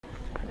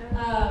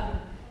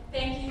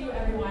Thank you,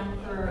 everyone,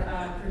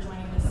 for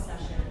joining this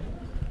session.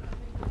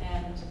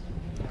 And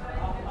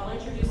I'll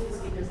introduce the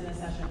speakers in a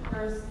session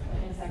first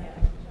and in a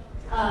second.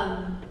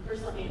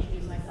 First, let me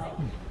introduce myself.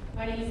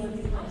 My name is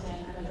Lindsay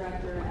Clinton. I'm a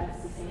director at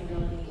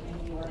Sustainability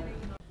in New York.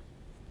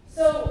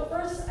 So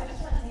first, I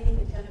just want to take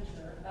the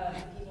temperature of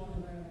the people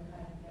in the room and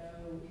kind of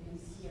know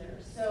who's here.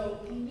 So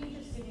can you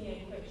just give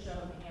me a quick show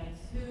of hands?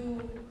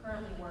 Who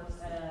currently works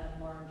at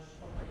a large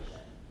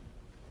corporation?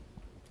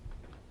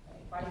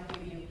 Okay, quite a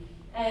few of you.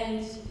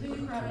 And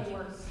who currently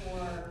works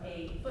for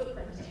a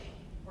footprinting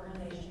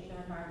organization,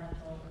 either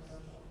environmental or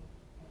social?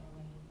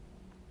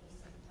 Just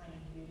a tiny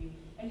few of you.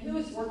 And who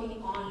is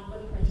working on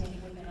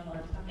footprinting within a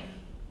large company?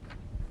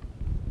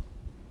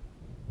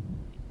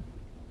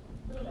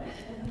 A little bit.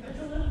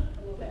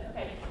 A little bit.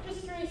 Okay.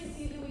 Just curious to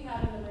see who we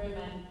have in the room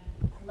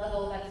and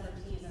level of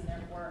expertise, and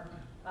therefore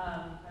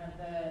kind of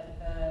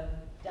the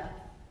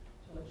depth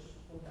to which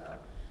we'll go.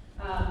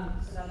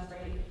 So that's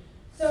great.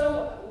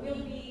 So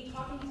we'll be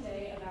talking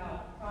today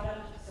about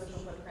product social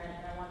footprint,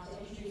 and I want to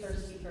introduce our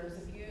speakers,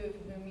 a few of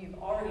whom you've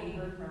already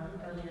heard from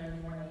earlier in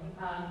the morning,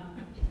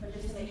 but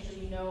just to make sure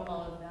you know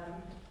all of them.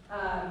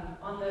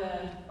 On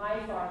my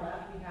far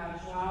left, we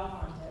have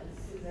Joao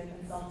Fontes, who's a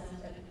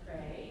consultant at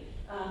Cray,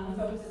 who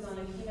focuses on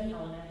the human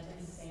element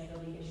in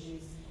sustainability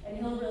issues, and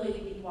he'll really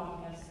be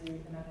walking us through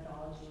the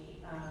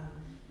methodology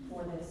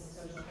for this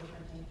social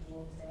footprinting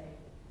tool today.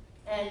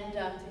 And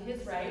to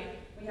his right,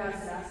 we have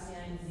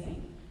Sebastian Zink,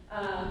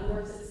 who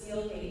works at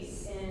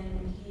Steelcase,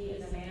 and he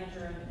is a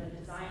manager of the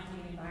design for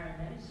the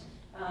environment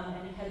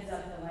and heads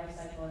up the life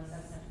cycle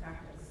assessment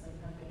practice for the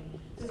company.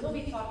 So he'll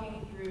be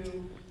talking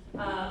through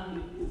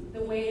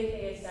the way that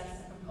they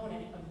assess the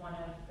component of one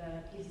of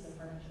the pieces of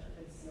furniture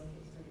that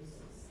Steelcase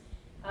produces.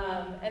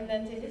 And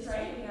then to his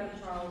right, we have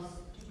Charles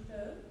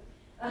Duclos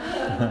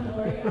from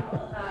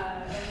L'Oreal.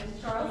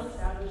 And Charles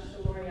established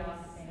the L'Oreal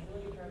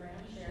Sustainability Program,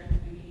 Sharing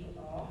Beauty with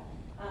All,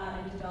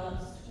 and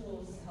develops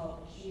tools to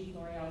help achieve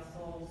L'Oreal's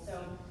goals.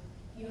 So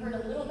you heard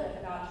a little bit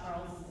about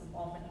Charles'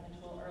 involvement in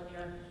the tool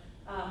earlier,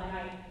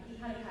 and he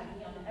kind of had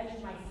me on the edge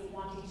of my seat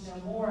wanting to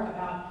know more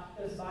about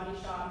those Body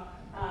Shop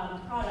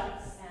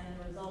products and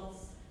the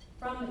results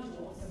from the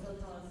tool. So he'll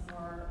tell us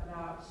more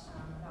about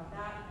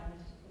that and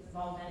his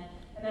involvement.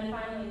 And then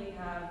finally we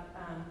have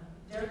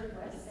Dirk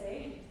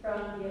Westay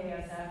from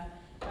BASF,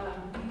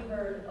 who you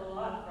heard a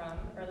lot from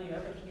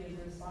earlier, but he is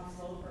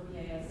responsible for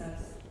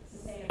BASF's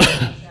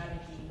sustainability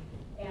strategy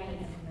and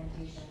its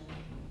implementation.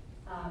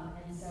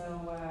 And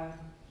so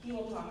he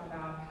will talk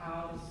about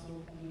how this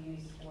tool can be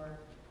used for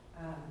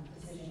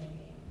decision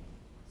making.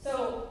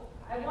 So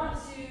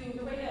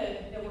the way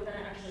that we're going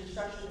to actually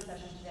structure the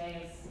session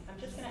today is I'm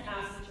just going to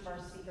ask each of our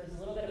speakers a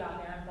little bit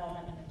about their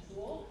involvement in the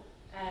tool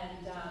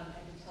and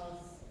to tell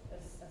us a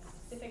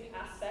specific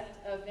aspect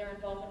of their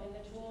involvement in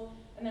the tool.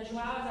 And then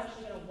Joao is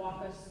actually going to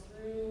walk us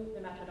through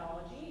the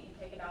methodology. It'll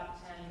take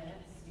about 10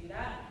 minutes to do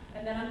that.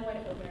 And then I'm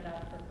going to open it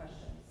up for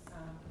questions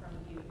from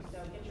you.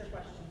 So get your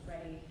questions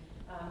ready.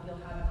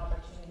 You'll have an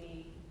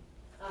opportunity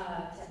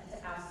to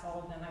ask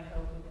all of them, I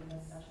hope, within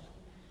this session.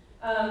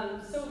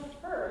 So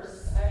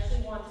first, I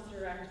actually want to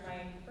direct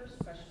my first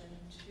question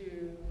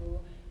to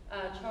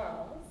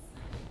Charles.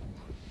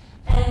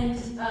 And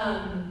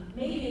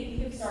maybe if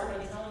you could start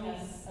by telling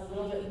us a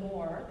little bit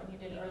more than you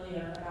did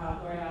earlier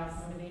about L'Oreal's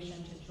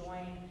motivation to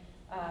join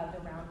the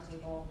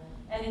roundtable.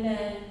 And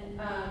then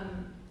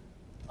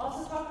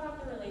also talk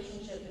about the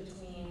relationship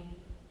between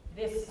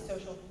this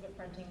social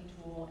footprinting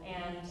tool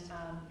and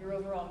your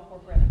overall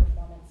corporate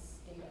performance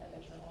data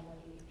that you're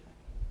already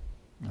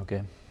tracking.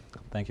 Okay,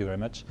 thank you very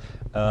much.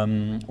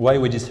 Why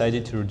we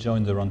decided to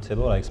join the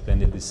roundtable, I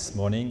explained it this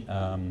morning.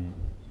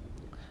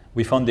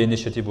 We found the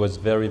initiative was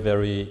very,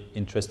 very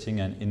interesting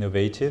and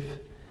innovative,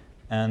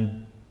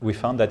 and we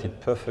found that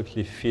it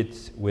perfectly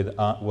fits with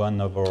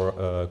one of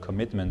our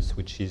commitments,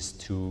 which is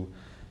to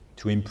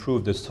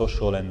improve the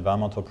social and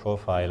environmental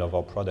profile of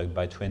our product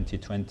by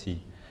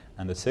 2020.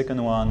 And the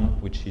second one,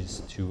 which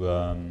is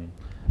to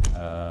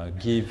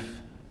give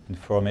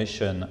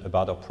information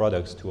about our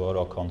products to all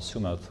our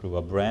consumers through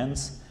our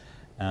brands,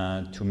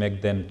 to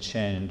make them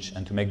change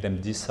and to make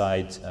them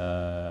decide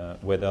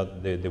whether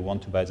they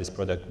want to buy this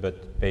product,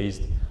 but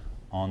based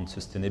on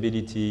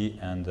sustainability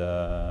and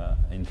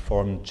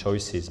informed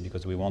choices,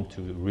 because we want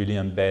to really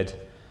embed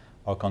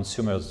our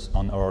consumers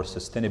on our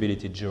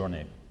sustainability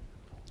journey.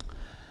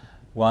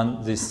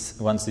 Once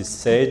this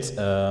said,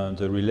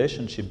 the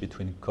relationship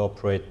between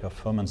corporate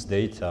performance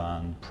data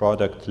and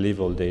product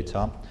level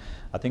data,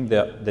 I think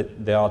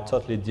they are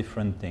totally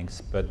different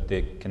things, but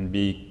they can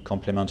be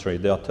complementary.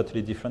 They are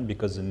totally different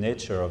because the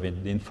nature of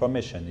it, the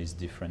information is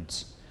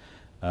different.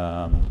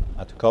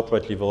 At the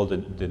corporate level,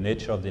 the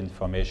nature of the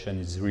information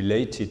is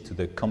related to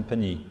the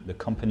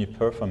company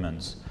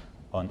performance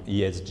on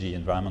ESG,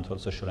 environmental,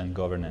 social, and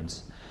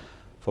governance.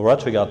 For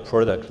what regard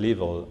product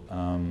level,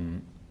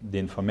 the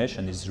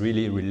information is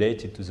really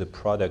related to the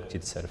product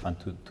itself and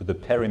to the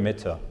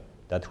perimeter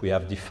that we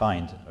have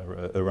defined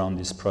around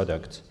this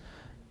product.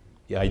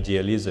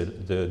 ideally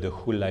the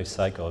whole life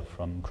cycle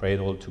from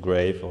cradle to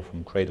grave or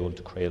from cradle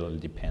to cradle,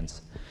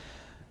 depends.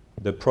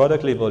 The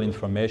product level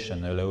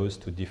information allows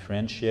to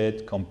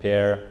differentiate,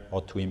 compare,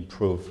 or to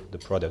improve the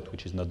product,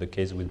 which is not the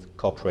case with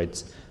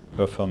corporate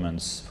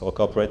performance. For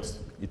corporates,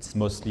 it's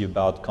mostly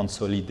about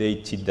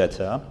consolidated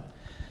data,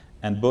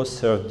 and both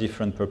serve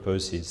different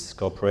purposes.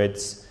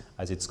 Corporates,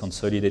 as it's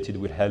consolidated,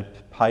 will help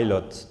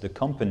pilot the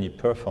company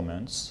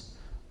performance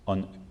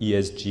on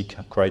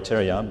ESG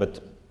criteria, but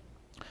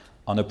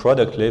on a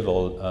product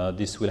level,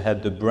 this will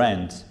help the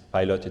brand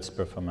pilot its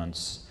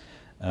performance.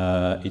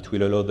 It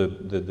will allow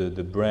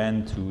the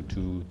brand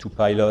to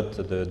pilot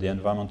the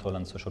environmental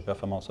and social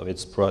performance of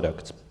its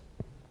product.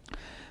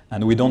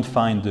 And we don't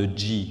find the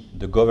G,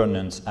 the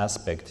governance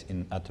aspect,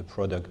 at the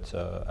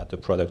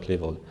product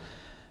level.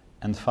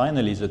 And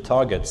finally, the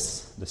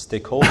targets, the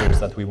stakeholders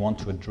that we want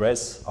to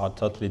address are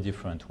totally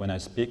different. When I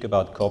speak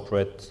about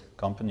corporate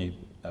company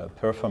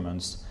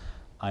performance,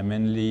 I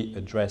mainly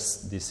address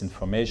this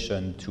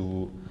information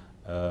to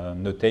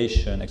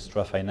notation,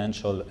 extra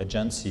financial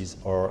agencies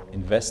or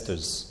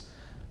investors.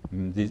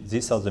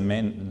 These are the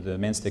main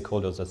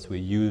stakeholders that we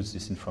use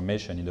this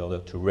information in order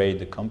to rate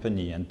the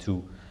company and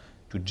to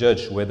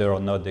judge whether or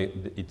not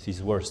it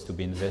is worth to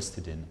be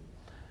invested in.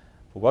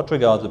 For what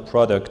regards the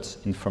product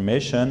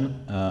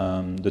information,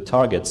 the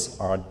targets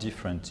are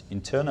different.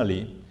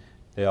 Internally,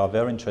 they are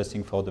very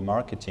interesting for the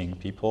marketing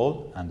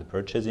people and the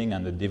purchasing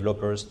and the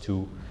developers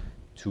to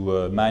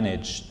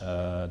manage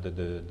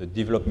the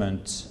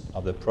development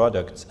of the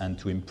product and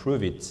to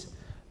improve it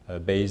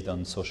based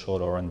on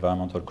social or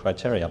environmental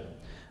criteria.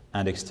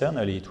 And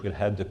externally, it will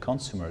help the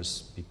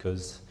consumers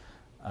because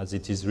as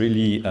it is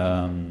really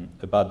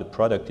about the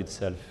product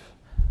itself,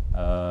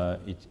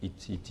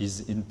 it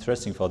is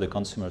interesting for the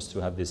consumers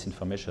to have this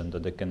information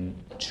that they can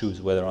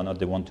choose whether or not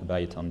they want to buy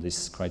it on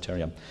this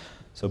criteria.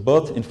 So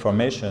both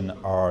information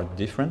are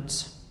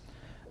different.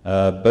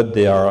 But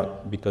they are,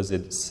 because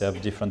they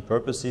serve different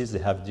purposes, they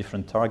have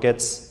different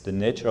targets, the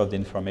nature of the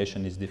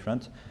information is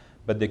different,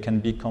 but they can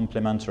be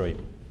complementary.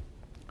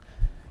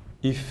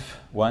 If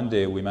one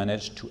day we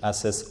manage to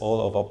assess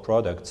all of our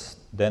products,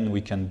 then we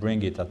can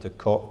bring it at the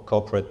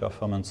corporate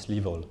performance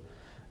level.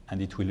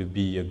 And it will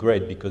be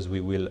great because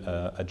we will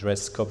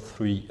address Scope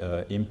 3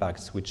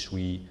 impacts, which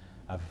we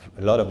have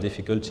a lot of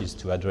difficulties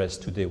to address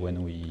today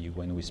when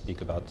we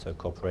speak about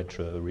corporate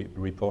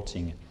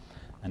reporting.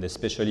 And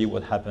especially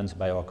what happens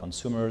by our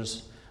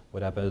consumers,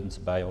 what happens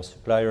by our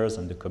suppliers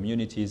and the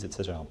communities,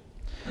 etc.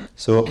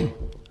 So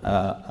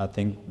I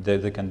think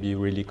they can be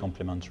really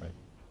complementary.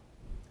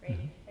 Great.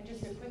 And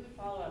just a quick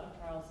follow-up,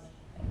 Charles.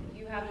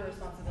 You have the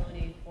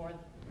responsibility for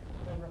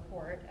the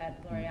report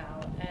at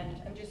L'Oréal,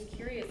 and I'm just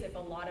curious if a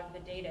lot of the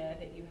data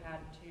that you had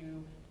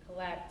to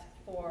collect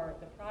for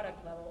the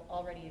product level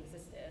already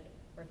existed,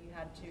 or if you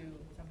had to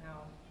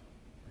somehow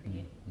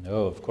create.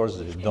 No, of course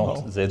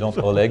they don't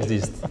all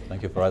exist.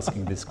 Thank you for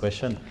asking this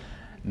question.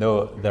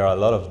 No, there are a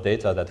lot of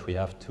data that we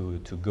have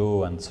to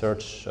go and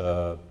search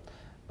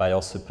by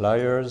our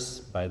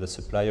suppliers, by the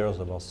suppliers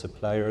of our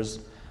suppliers.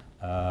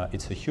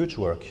 It's a huge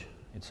work.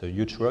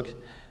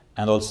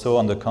 And also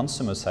on the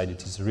consumer side,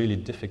 it is really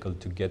difficult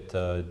to get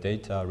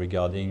data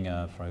regarding,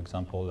 for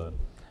example,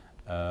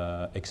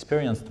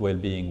 experienced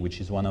well-being, which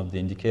is one of the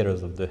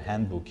indicators of the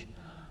handbook.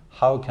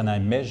 How can I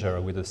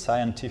measure with a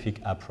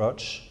scientific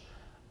approach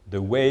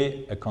the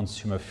way a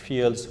consumer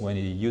feels when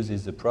he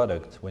uses the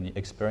product, when he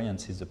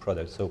experiences the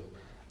product? So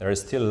there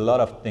is still a lot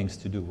of things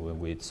to do.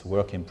 It's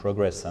work in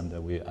progress, and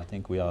I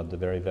think we are at the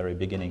very, very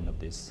beginning of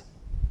this.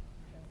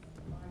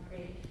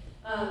 Great.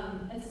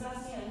 And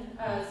Sebastian,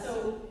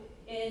 so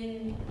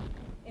in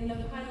the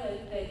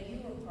pilot that you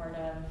were part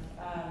of,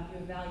 you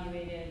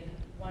evaluated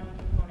one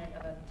component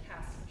of a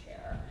task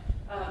chair.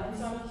 And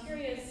so I'm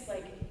curious,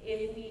 like,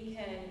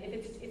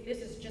 if this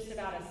is just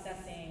about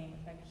assessing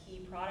a key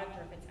product,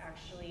 or if it's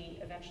actually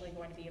eventually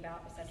going to be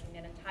about assessing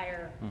an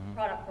entire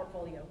product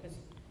portfolio, because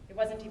it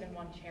wasn't even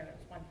one chair, it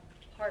was one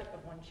part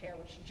of one chair,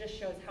 which just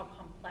shows how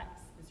complex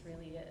this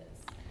really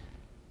is.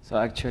 So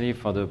actually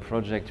for the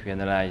project we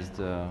analyzed,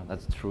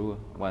 that's true,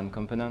 one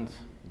component,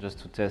 just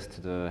to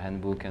test the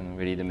handbook and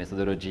really the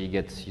methodology,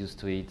 get used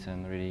to it,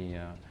 and really,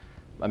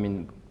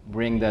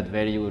 bring that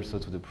value also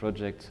to the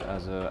project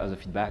as a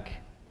feedback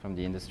from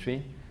the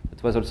industry.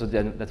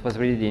 That was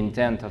really the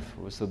intent of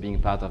also being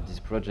part of this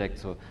project.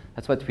 So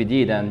that's what we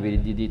did, and we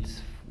did it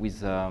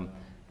with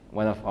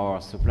one of our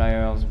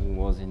suppliers who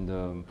was in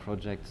the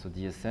project, so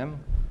DSM,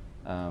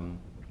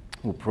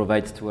 who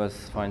provides to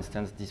us, for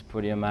instance, this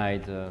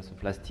polyamide, so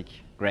plastic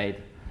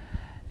grade.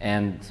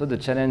 And so the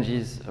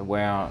challenges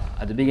were,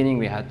 at the beginning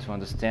we had to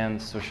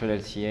understand social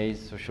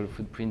LCAs, social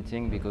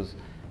footprinting, because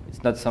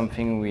it's not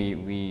something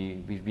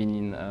we've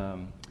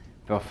been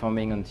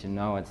performing until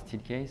now at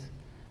Steelcase.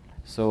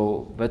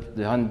 So, but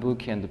the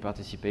handbook and the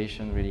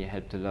participation really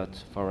helped a lot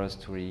for us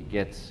to really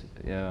get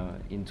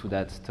into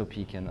that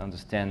topic and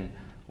understand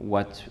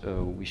what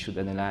we should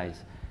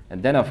analyze.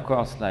 And then, of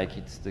course, like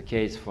it's the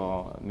case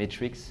for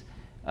metrics,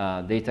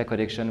 data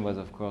collection was,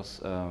 of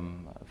course,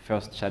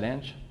 first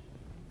challenge.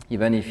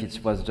 even if it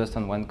was just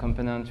on one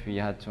component, we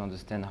had to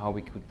understand how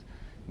we could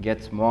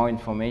get more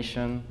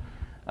information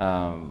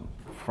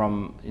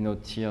from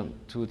tier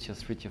 2, tier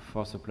 3, tier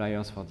 4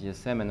 suppliers for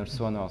DSM, and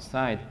also on our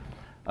side,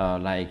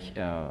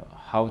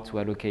 how to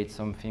allocate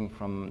something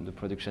from the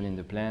production in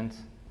the plant,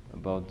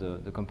 about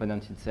the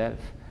component itself,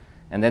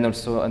 and then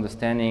also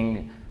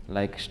understanding,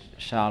 like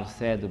Charles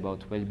said,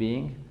 about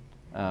well-being.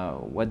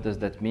 What does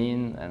that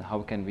mean, and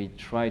how can we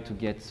try to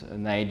get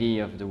an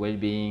idea of the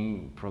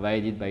well-being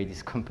provided by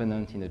this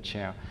component in a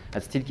chair?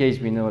 At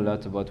Steelcase, we know a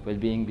lot about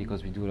well-being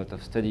because we do a lot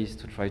of studies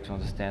to try to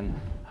understand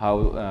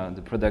how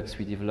the products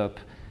we develop,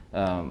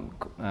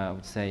 I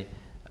would say,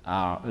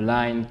 are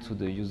aligned to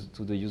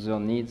the user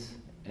needs,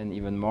 and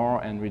even more,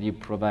 and really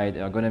provide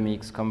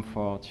ergonomics,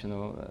 comfort,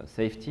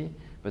 safety.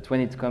 But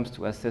when it comes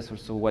to assess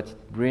also what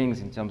it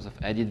brings in terms of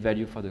added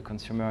value for the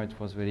consumer, it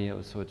was really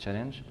also a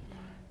challenge.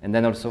 And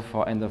then also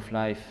for end of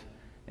life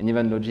and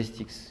even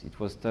logistics, it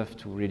was tough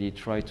to really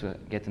try to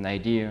get an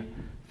idea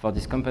for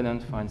this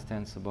component, for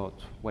instance, about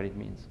what it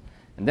means.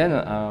 And then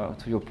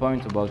to your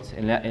point about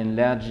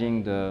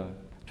enlarging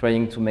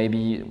trying to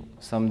maybe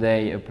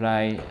someday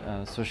apply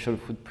social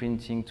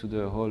footprinting to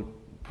the whole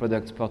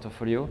product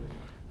portfolio,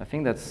 I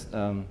think that's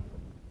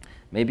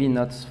maybe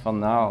not for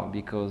now,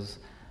 because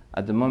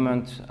at the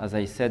moment, as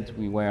I said,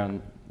 we were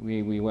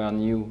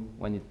new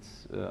when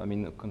it's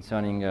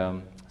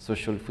concerning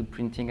social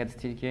footprinting at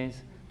Steelcase.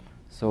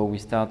 So we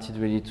started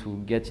really to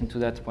get into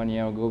that 1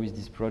 year ago with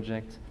this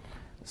project.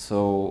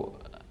 So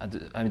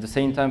at the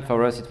same time,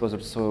 for us, it was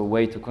also a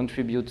way to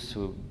contribute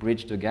to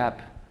bridge the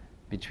gap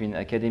between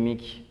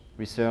academic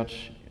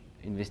research,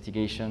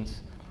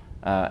 investigations,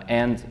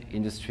 and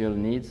industrial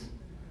needs,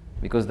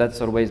 because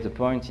that's always the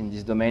point in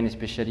this domain,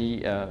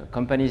 especially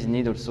companies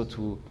need also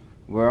to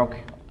work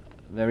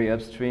very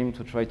upstream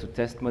to try to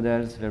test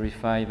models,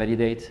 verify,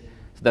 validate,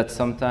 so that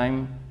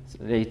sometime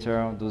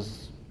later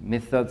those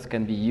methods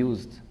can be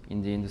used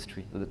in the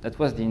industry. So that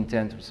was the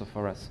intent also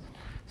for us.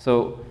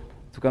 So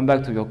to come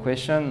back to your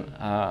question,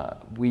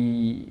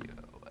 we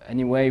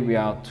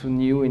are too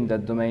new in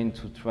that domain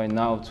to try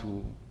now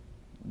to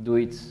do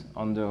it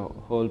on the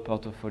whole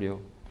portfolio.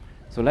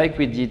 So like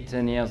we did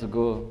 10 years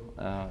ago,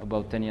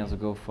 about 10 years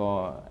ago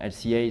for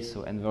LCA,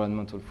 so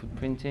environmental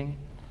footprinting,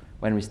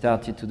 when we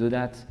started to do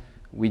that,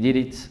 we did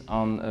it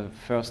on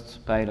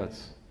first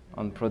pilots,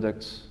 on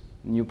products,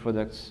 new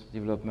products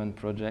development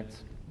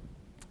projects,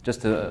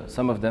 just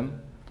some of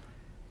them,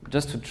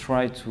 just to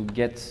try to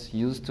get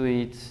used to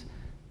it,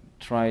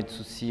 try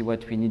to see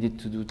what we needed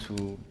to do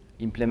to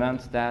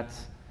implement that,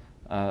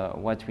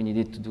 what we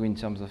needed to do in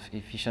terms of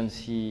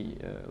efficiency,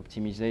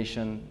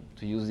 optimization,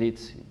 to use it,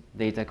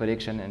 data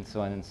collection, and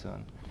so on and so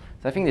on.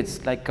 So I think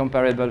it's like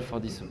comparable for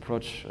this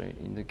approach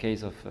in the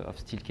case of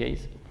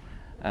Steelcase.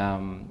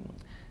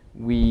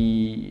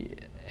 We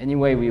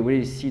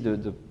really see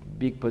the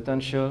big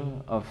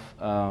potential of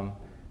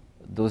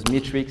those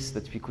metrics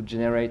that we could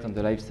generate on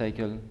the life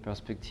cycle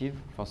perspective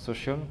for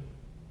social,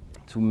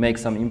 to make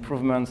some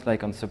improvements,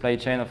 like on supply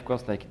chain, of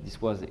course, like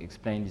this was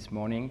explained this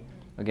morning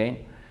again,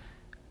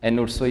 and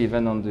also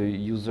even on the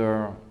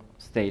user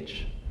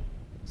stage,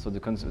 so the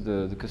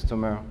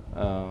customer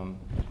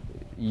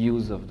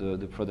use of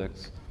the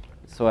products.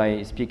 So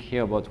I speak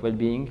here about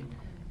well-being.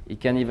 It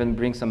can even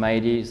bring some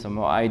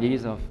more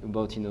ideas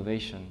about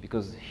innovation,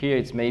 because here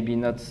it's maybe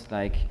not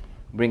like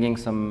bringing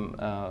some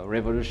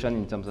revolution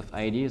in terms of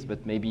ideas,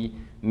 but maybe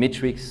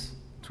metrics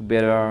to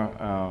better,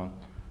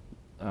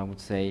 I would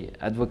say,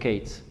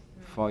 advocate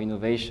for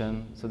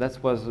innovation. So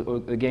that was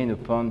again a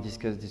point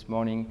discussed this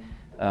morning.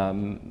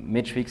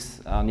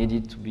 Metrics are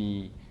needed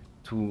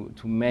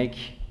to make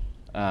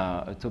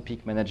a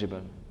topic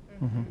manageable.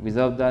 Mm-hmm.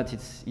 Without that,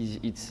 it's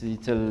a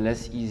little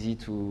less easy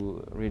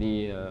to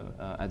really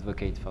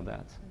advocate for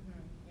that.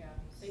 Mm-hmm. Yeah,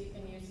 so you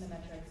can use the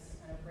metrics to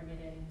kind of bring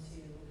it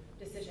into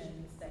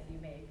decisions that you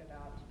make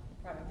about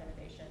product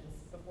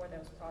innovations before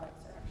those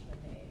products are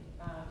actually made.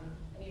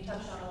 And you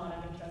touched on a lot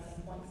of interesting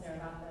points there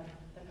about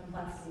the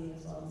complexity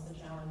as well as the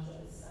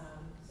challenges.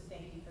 So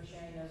thank you for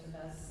sharing those with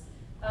us.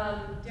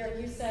 Derek,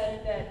 you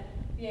said that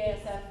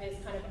BASF is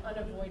kind of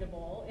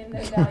unavoidable in the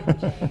value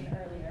chain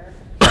earlier,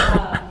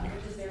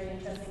 which is very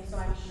interesting. So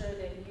I'm sure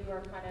that you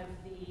are kind of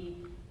the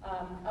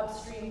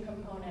upstream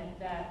component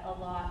that a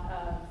lot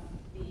of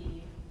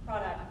the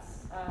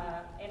products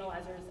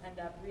analyzers end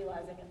up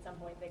realizing at some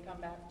point they come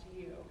back to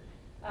you.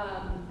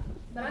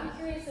 But I'm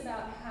curious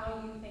about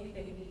how you think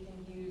that we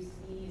can use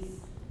these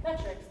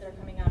metrics that are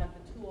coming out of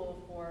the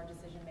tool for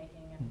decision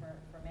making and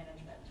for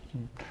management.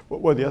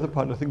 Well, the other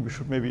part I think we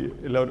should maybe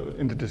allow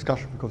in the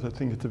discussion, because I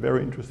think it's a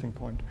very interesting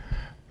point.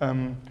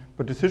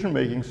 But decision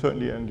making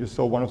certainly, and you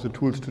saw one of the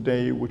tools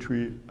today which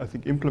we I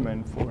think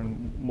implement for a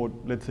more,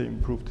 let's say,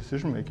 improved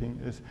decision making,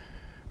 is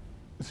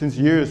since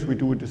years we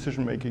do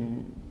decision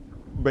making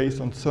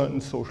based on certain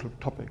social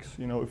topics.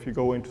 You know, if you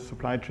go into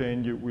supply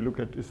chain, we look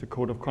at, is the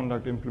code of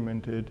conduct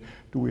implemented?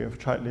 Do we have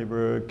child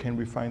labor? Can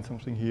we find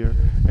something here?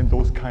 And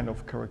those kind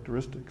of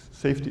characteristics.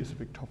 Safety is a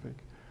big topic.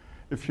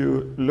 if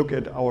you look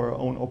at our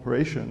own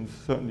operations,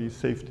 certainly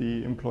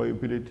safety,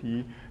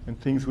 employability, and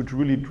things which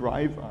really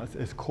drive us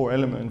as core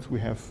elements, we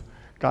have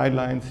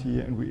guidelines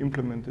here and we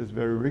implement this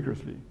very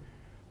rigorously.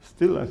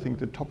 Still, I think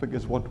the topic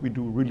is what we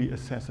do really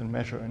assess and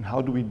measure, and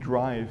how do we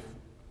drive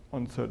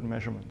on certain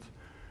measurements.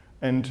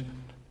 And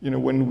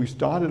when we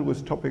started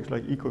with topics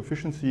like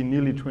eco-efficiency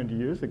nearly 20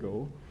 years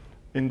ago,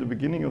 in the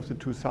beginning of the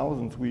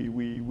 2000s,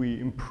 we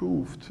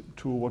improved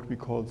to what we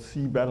call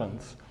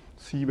C-balance.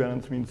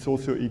 C-balance means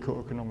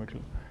socio-eco-economical.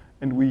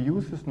 And we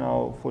use this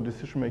now for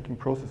decision-making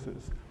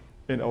processes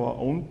in our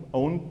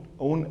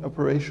own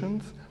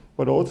operations,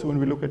 but also when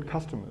we look at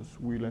customers.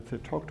 We, let's say,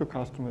 talk to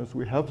customers,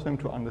 we help them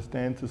to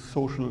understand the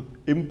social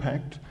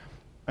impact,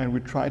 and we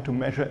try to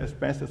measure as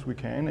best as we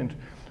can. And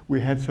we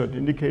had certain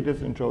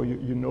indicators, and Joe,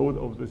 you know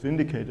of those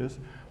indicators,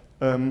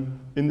 in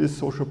this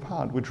social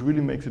part, which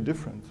really makes a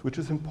difference, which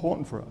is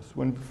important for us.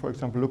 When, for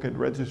example, look at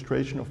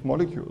registration of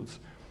molecules,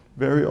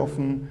 very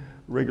often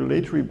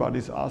regulatory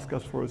bodies ask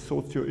us for a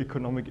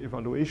socio-economic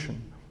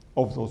evaluation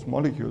of those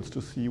molecules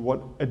to see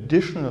what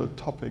additional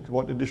topics,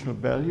 what additional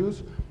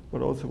values,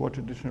 but also what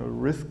additional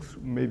risks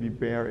maybe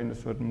bear in a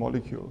certain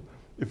molecule,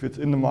 if it's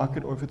in the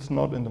market or if it's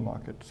not in the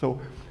market. So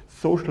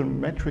social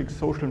metrics,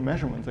 social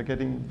measurements are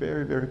getting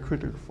very, very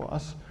critical for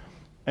us.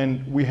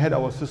 And we had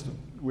our system,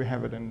 we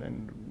have it,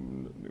 and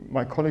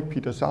my colleague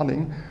Peter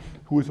Sarling,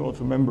 who is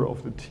also a member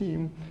of the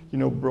team,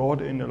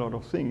 brought in a lot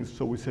of things.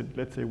 So we said,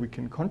 let's say we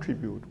can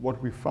contribute.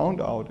 What we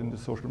found out in the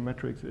social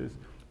metrics is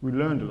we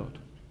learned a lot,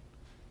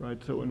 right?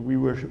 So, and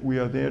we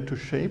are there to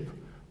shape,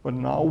 but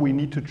now we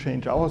need to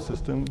change our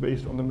system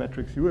based on the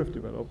metrics you have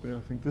developed. And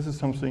I think this is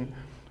something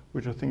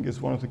which I think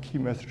is one of the key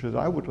messages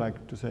I would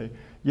like to say.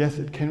 Yes,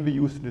 it can be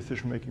used in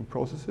decision-making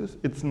processes.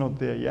 It's not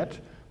there yet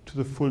to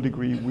the full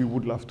degree we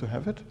would love to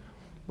have it,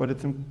 but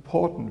it's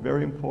important,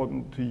 very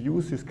important, to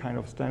use this kind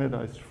of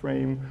standardized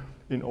frame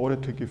in order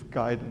to give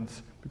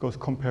guidance, because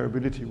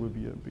comparability will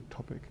be a big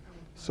topic.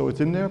 So it's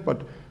in there,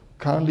 but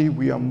currently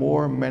we are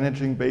more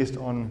managing based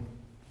on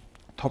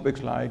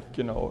topics like,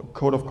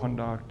 code of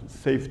conduct,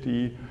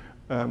 safety,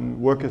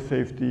 worker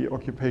safety,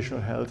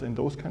 occupational health, and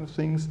those kind of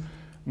things,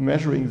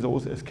 measuring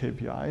those as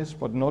KPIs,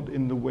 but not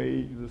in the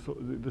way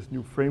this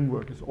new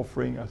framework is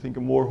offering, I think, a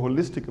more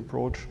holistic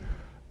approach,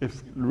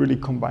 if really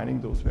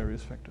combining those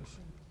various factors.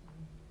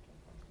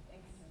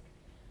 Thanks.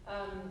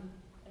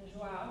 And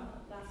Joao,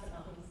 last but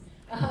not least.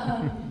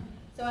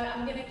 So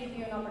I'm going to give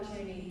you an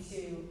opportunity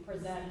to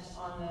present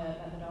on the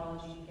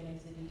methodology and get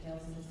into the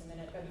details in just a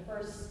minute. But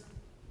first,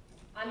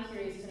 I'm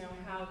curious to know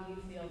how you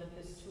feel that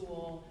this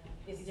tool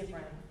is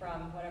different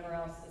from whatever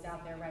else is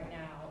out there right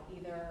now,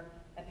 either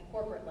at the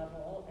corporate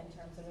level in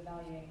terms of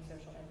evaluating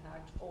social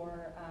impact,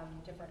 or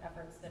different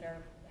efforts that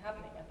are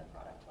happening at the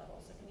product level.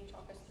 So can you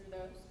talk us through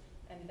those?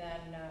 And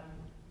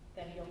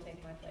then you'll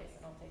take my place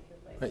and I'll take your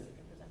place. Right. You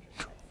can present your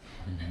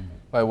slides.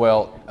 Right,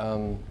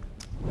 well,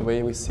 the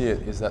way we see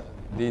it is that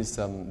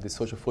this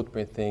social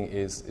footprint thing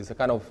is a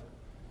kind of,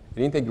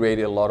 it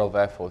integrated a lot of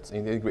efforts,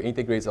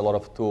 integrates a lot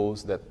of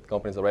tools that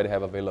companies already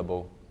have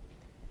available,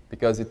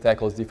 because it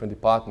tackles different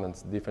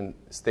departments, different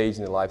stages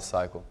in the life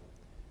cycle.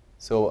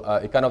 So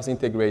it kind of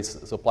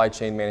integrates supply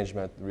chain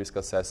management, risk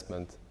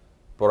assessment,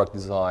 product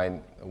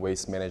design,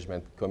 waste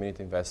management,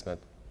 community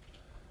investment,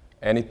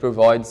 and it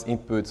provides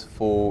inputs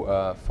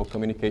for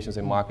communications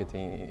and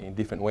marketing in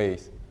different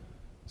ways.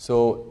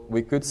 So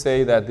we could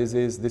say that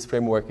this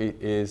framework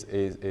is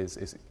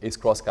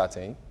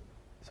cross-cutting,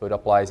 so it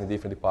applies in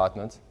different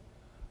departments.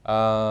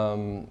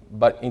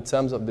 But in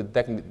terms of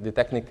the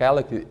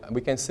technicality, we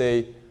can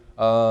say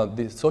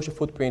the social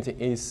footprint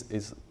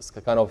is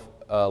kind of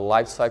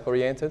life cycle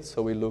oriented.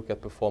 So we look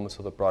at performance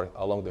of the product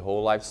along the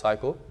whole life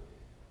cycle.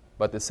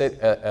 But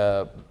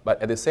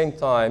at the same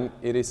time,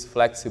 it is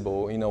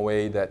flexible in a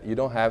way that you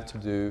don't have to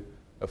do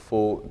a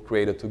full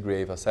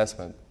cradle-to-grave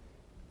assessment.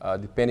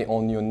 Depending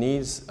on your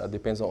needs,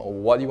 depends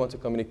on what you want to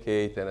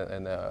communicate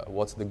and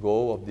what's the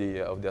goal of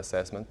the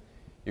assessment.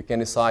 You can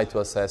decide to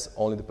assess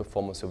only the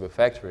performance of your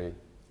factory,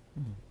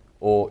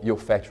 or your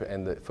factory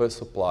and the first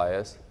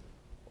suppliers,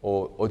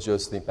 or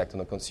just the impact on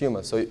the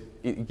consumer. So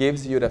it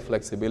gives you the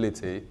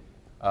flexibility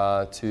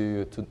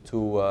to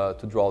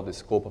draw the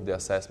scope of the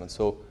assessment.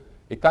 So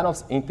it kind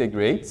of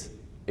integrates,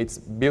 it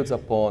builds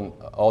upon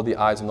all the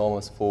ISO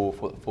norms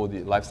for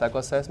the life cycle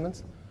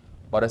assessments,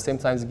 but at the same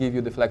time it gives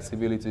you the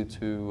flexibility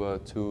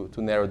to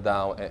narrow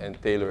down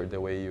and tailor the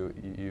way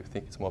you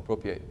think it's more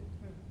appropriate.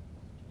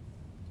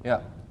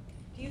 Yeah.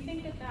 Do you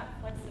think that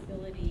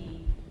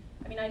flexibility,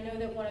 I mean, I know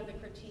that one of the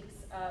critiques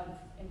of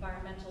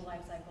environmental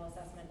life cycle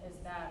assessment is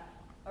that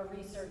a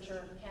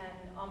researcher can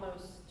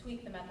almost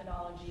tweak the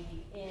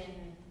methodology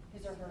in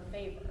his or her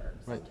favor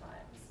sometimes. Right.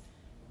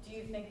 Do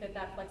you think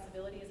that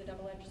flexibility is a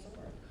double-edged sword?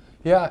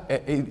 Yeah,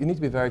 you need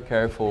to be very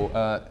careful.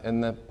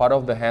 And part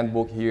of the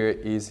handbook here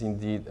is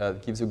indeed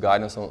gives you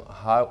guidance on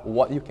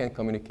what you can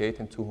communicate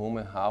and to whom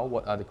and how,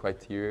 what are the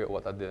criteria,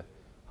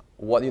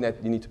 what you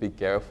need to be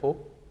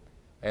careful.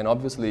 And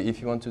obviously,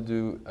 if you want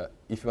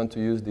to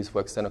use this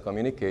for external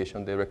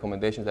communication, the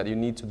recommendation is that you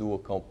need to do a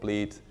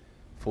complete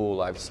full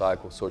life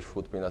cycle social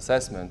footprint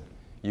assessment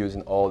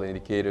using all the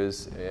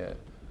indicators.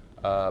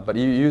 But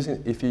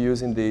if you're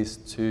using these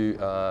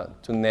to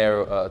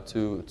narrow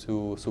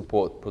to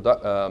support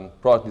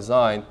product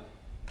design,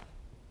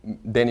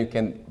 then you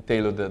can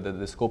tailor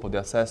the scope of the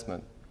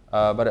assessment.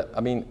 But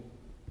I mean,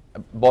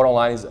 bottom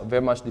line is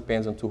very much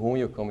depends on to whom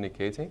you're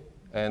communicating,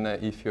 and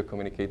if you're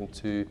communicating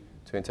to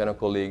internal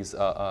colleagues,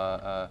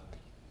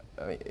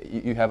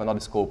 you have another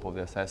scope of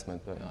the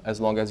assessment. As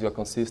long as you're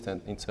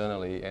consistent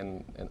internally,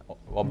 and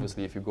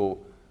obviously if you go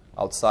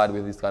outside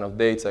with this kind of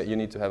data, you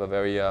need to have a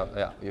very,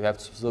 you have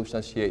to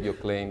substantiate your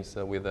claims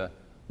with a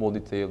more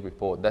detailed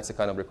report. That's the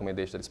kind of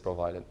recommendation that is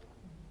provided.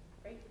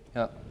 Great.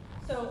 Yeah.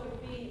 So it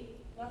would be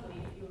lovely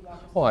if you would walk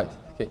us All right.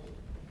 through. Okay.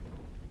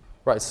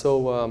 Right.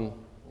 So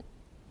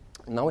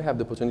now we have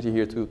the opportunity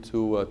here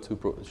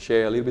to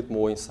share a little bit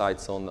more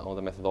insights on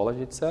the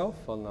methodology itself,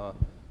 on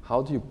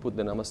how do you put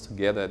the numbers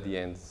together at the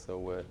end. So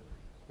we're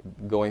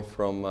going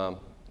from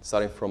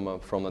starting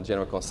from a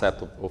general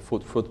concept of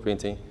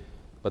footprinting,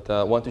 but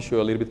I want to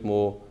show a little bit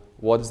more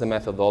what is the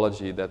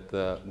methodology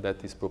that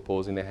is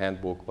proposed in the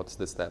handbook. What's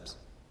the steps?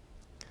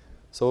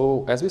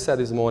 So as we said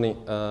this morning,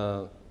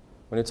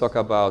 when you talk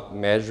about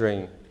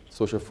measuring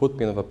social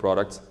footprint of a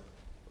product,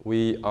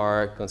 we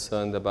are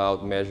concerned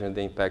about measuring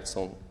the impacts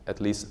on at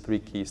least 3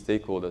 key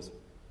stakeholders: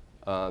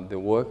 the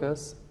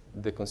workers,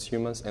 the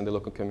consumers, and the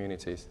local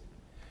communities.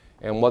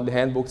 And what the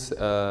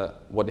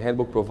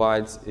handbook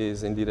provides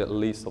is indeed a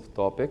list of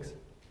topics.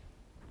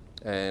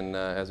 And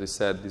as we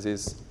said,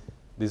 these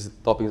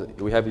topics,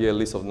 we have here a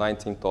list of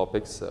 19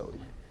 topics,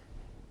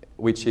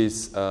 which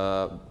is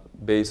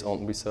based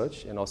on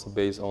research and also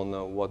based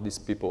on what these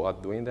people are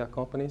doing in their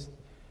companies.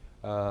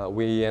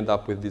 We end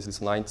up with this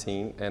list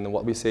 19, and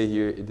what we say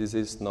here, this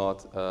is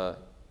not a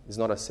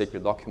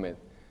sacred document.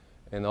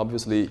 And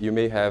obviously, you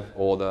may have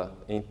all the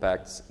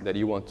impacts that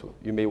you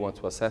may want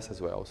to assess as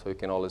well, so you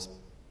can always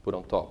put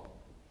on top.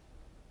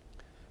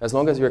 As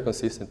long as you are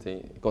consistent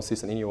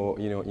in your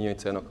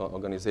internal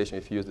organization,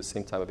 if you use the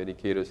same type of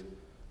indicators,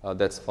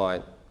 that's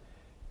fine.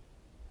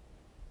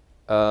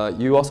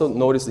 You also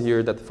notice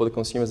here that for the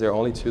consumers there are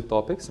only 2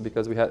 topics,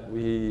 because we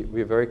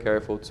are very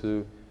careful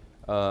to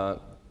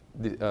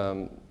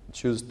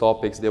choose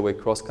topics that were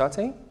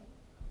cross-cutting.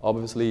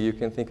 Obviously, you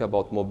can think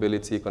about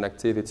mobility,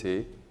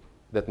 connectivity,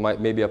 that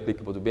may be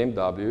applicable to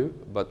BMW,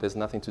 but there's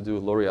nothing to do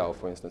with L'Oreal,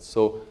 for instance.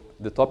 So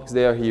the topics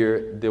they are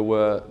here, they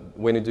were,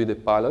 when you do the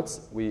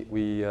pilots,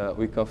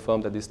 we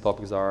confirm that these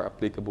topics are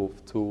applicable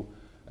to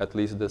at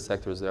least the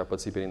sectors that are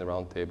participating in the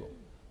roundtable.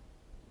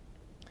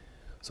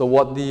 So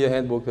what the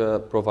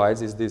handbook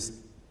provides is this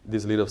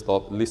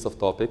list of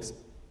topics,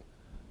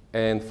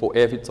 and for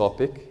every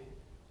topic,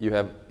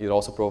 it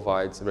also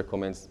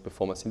recommends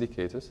performance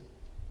indicators.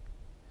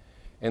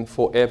 And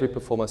for every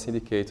performance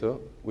indicator,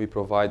 we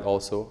provide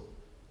also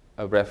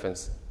a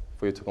reference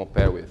for you to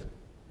compare with,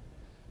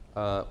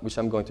 which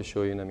I'm going to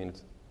show you in a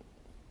minute.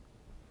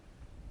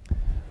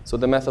 So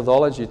the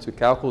methodology to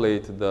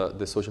calculate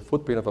the social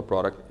footprint of a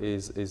product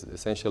is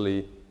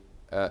essentially,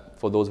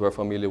 for those who are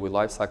familiar with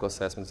life cycle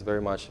assessments,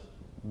 very much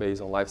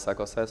based on life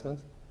cycle assessment,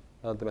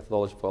 the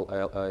methodology for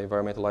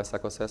environmental life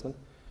cycle assessment.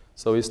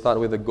 So we start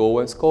with the goal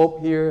and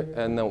scope here,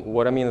 and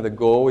what I mean by the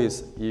goal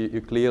is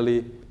you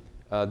clearly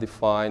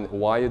define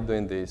why you're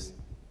doing this.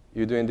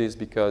 You're doing this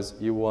because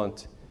you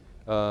want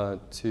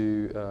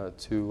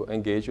to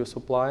engage your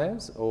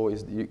suppliers, or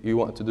you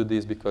want to do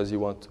this because you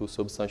want to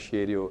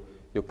substantiate your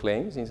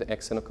claims in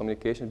external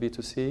communication,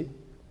 B2C.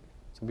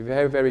 So be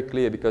very, very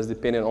clear, because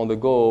depending on the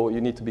goal,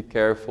 you need to be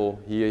careful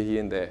here,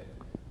 and there.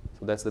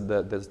 So that's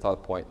the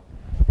start point.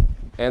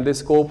 And the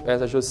scope,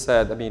 as I just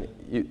said, I mean,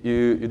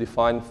 you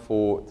define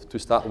to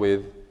start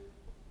with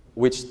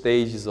which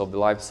stages of the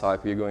life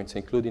cycle you're going to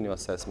include in your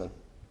assessment.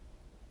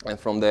 And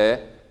from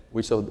there,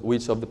 which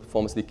of the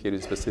performance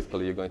indicators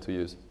specifically you're going to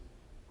use.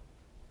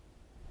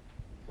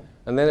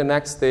 And then the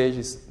next stage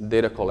is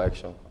data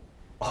collection.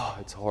 Oh,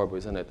 it's horrible,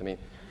 isn't it? I mean,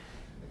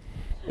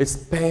 it's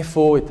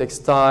painful, it takes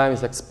time,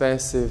 it's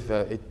expensive,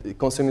 it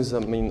consumes, I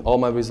mean, all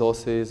my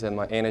resources and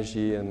my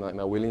energy and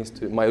my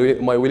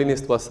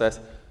willingness to assess.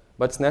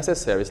 But it's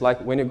necessary. It's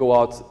like when you go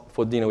out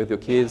for dinner with your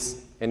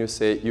kids and you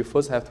say, you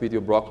first have to eat your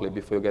broccoli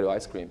before you get your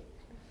ice cream.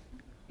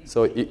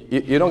 So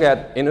you don't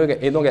get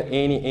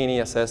any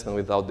assessment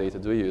without data,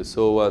 do you?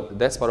 So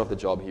that's part of the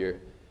job here.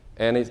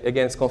 And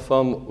it's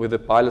confirmed with the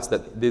pilots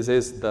that this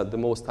is the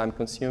most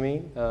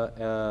time-consuming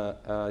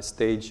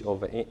stage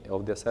of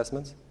the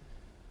assessments.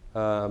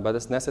 But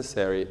it's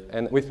necessary.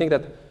 And we think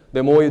that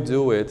the more you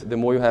do it, the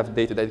more you have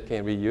data that you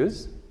can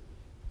reuse.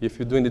 If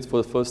you're doing it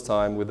for the first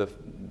time with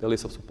the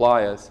list of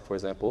suppliers, for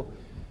example,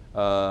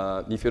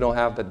 if you don't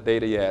have that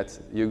data yet,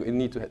 you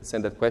need to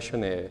send that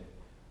questionnaire.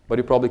 But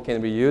you probably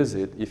can reuse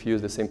it if you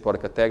use the same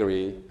product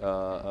category,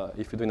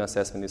 if you're doing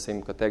assessment in the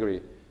same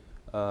category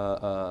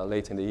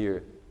later in the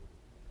year.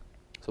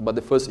 So, but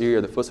the first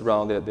year, the first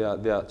round, they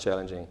are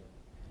challenging.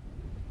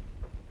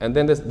 And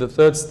then the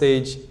third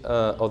stage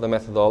of the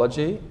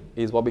methodology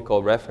is what we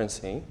call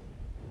referencing.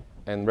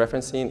 And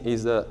referencing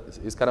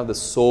is kind of the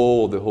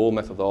soul of the whole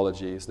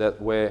methodology. Is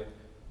that where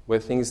where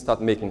things start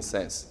making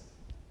sense.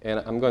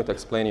 And I'm going to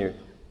explain you.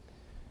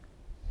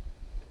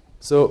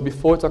 So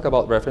before we talk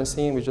about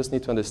referencing, we just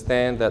need to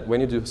understand that when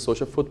you do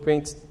social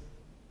footprint,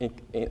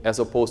 as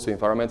opposed to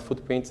environment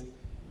footprint,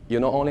 you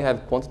not only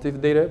have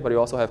quantitative data, but you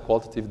also have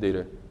qualitative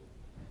data.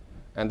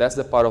 And that's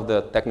the part of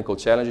the technical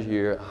challenge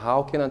here.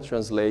 How can I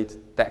translate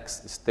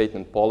text,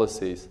 statement,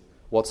 policies,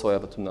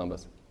 whatsoever to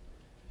numbers?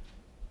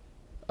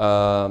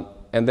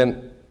 And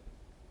then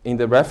in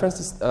the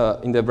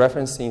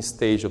referencing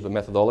stage of the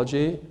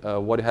methodology,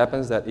 what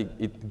happens is that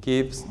it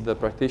gives the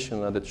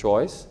practitioner the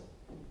choice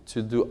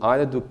to do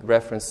either do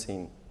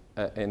referencing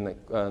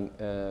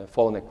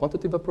following a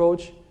quantitative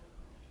approach,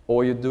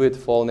 or you do it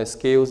following a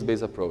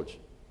scales-based approach.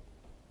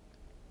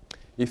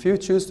 If you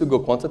choose to go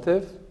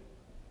quantitative,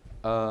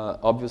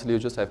 obviously you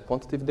just have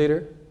quantitative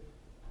data.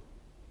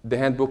 The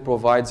handbook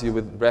provides you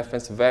with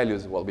reference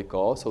values, what we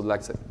call, so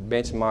like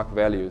benchmark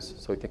values,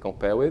 so you can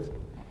compare with.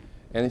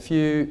 And if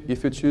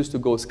you choose to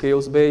go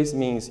scales-based,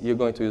 means you're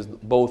going to use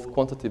both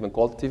quantitative and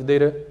qualitative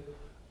data.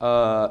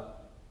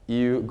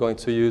 You're going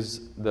to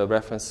use the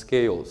reference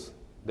scales.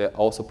 They're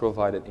also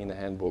provided in the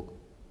handbook.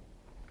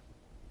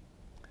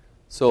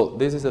 So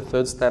this is the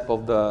third step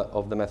of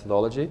the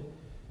methodology.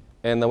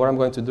 And what I'm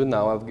going to do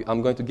now,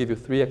 I'm going to give you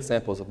 3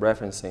 examples of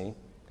referencing,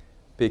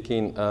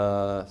 picking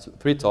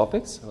 3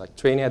 topics, like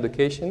training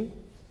education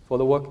for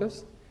the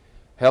workers,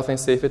 health and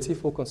safety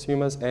for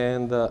consumers,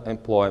 and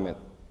employment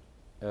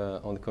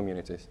on the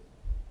communities.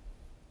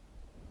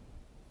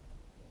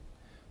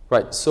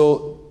 Right,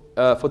 so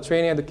for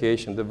training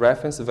education, the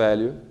reference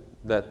value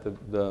that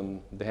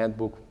the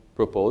handbook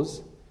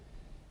proposes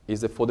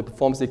is that for the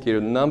performance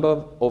indicator,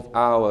 number of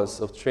hours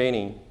of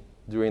training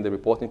during the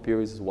reporting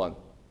period is 1.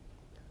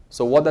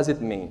 So what does it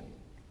mean?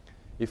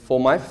 If for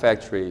my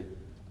factory,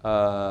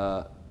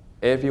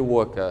 every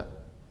worker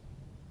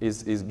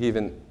is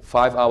given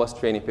 5 hours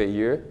training per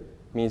year,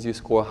 means you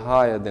score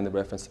higher than the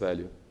reference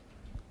value.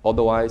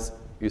 Otherwise,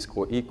 you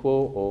score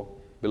equal or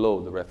below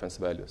the reference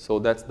value. So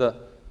that's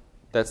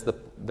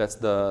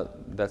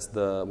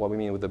what we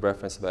mean with the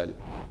reference value.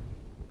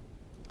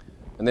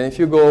 And then if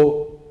you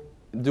go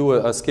do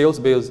a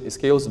scales-based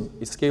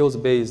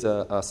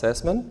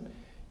assessment,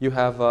 you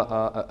have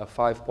a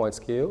 5-point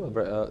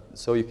scale,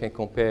 so you can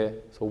compare.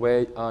 So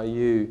where are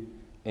you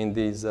in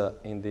this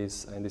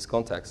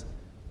context?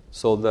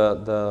 So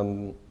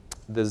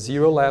the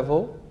 0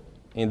 level,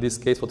 in this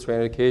case for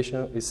training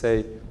education, we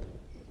say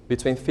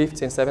between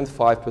 50 and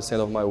 75%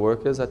 of my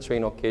workers are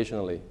trained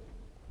occasionally.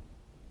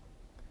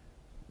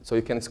 So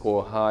you can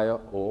score higher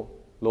or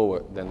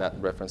lower than that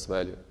reference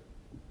value.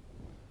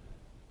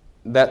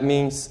 That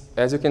means,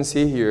 as you can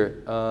see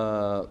here,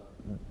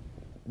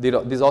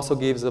 this also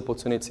gives the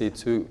opportunity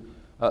to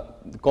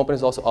the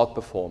companies also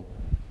outperform.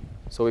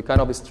 So we're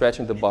kind of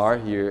stretching the bar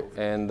here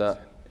and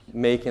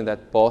making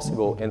that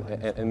possible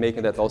and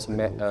making that also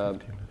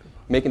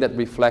making that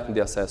reflect in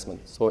the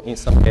assessment. So in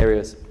some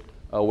areas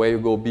where you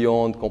go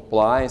beyond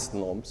compliance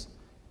norms,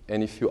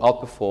 and if you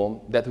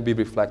outperform, that will be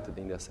reflected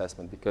in the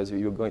assessment because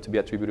you're going to be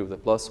attributed with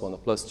a +1 or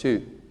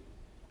 +2,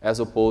 as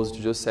opposed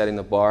to just setting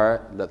a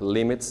bar that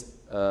limits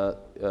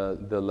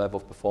the level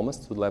of performance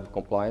to the level of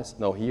compliance.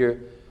 Now here,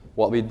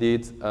 what we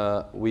did,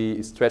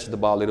 we stretched the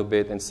bar a little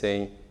bit and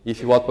saying,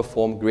 if you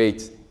outperform,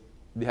 great.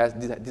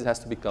 This has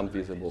to become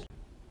visible.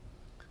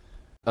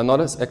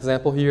 Another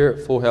example here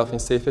for health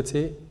and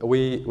safety,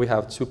 we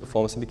have 2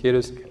 performance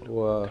indicators,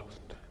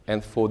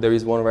 and there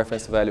is 1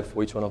 reference value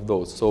for each one of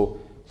those. So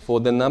for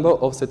the number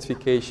of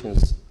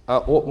certifications,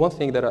 one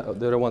thing that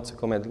I want to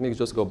comment, let me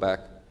just go back.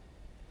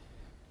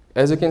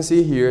 As you can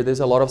see here, there's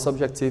a lot of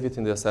subjectivity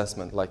in the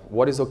assessment, like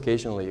what is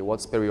occasionally,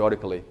 what's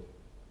periodically.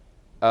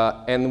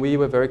 And we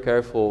were very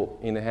careful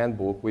in the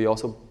handbook. We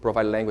also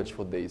provide language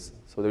for this.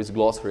 So there is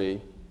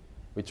glossary.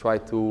 We try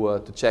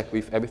to check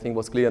if everything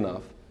was clear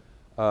enough.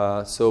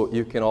 So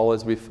you can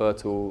always refer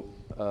to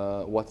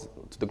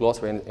the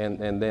glossary,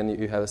 and then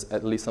you have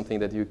at least something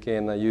that you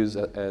can use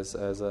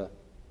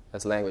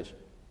as language.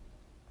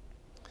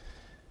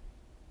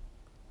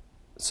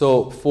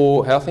 So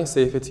for health and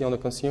safety on the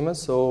consumer,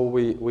 so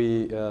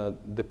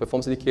the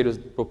performance indicators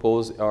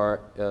proposed are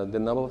the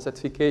number of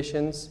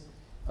certifications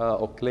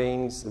or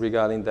claims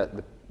regarding that,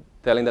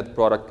 telling that the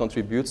product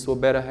contributes to a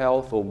better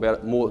health or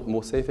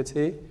more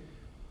safety,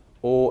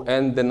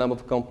 and the number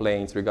of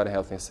complaints regarding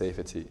health and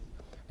safety.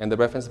 And the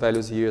reference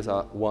values here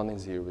are 1 and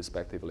 0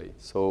 respectively.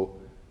 So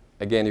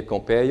again, you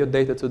compare your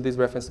data to these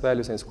reference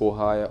values and score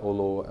higher or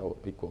lower or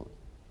equal.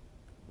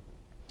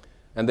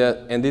 And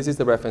this is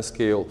the reference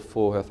scale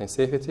for health and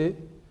safety.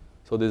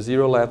 So the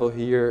 0 level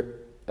here,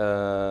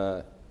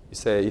 you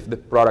say if the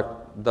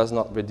product does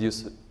not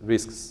reduce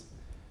risks,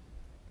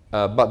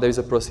 but there is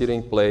a procedure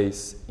in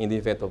place in the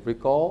event of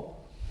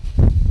recall,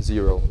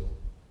 0.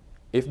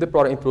 If the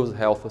product improves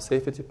health or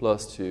safety,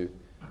 +2.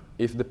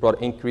 If the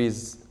product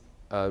increases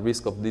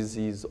risk of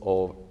disease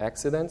or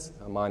accidents,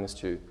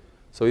 -2.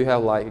 So you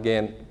have, like,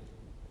 again,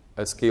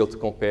 a scale to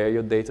compare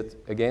your data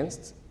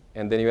against,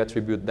 and then you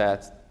attribute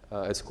that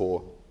a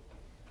score.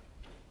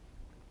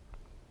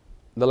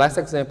 The last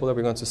example that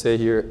we're going to say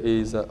here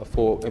is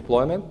for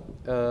employment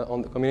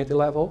on the community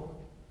level.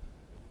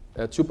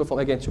 Two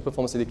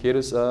performance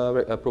indicators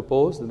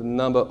proposed: the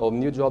number of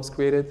new jobs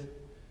created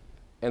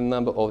and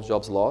number of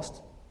jobs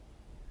lost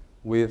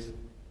with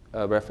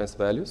reference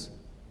values.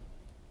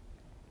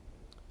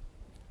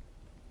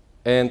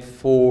 And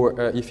for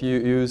if you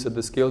use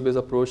the scale-based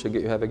approach,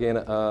 you have again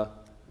a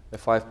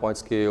 5-point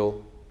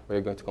scale where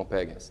you're going to compare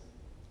against.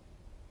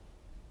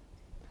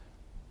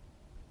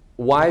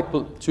 Why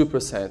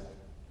 2%?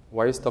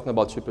 Why is talking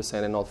about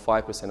 2% and not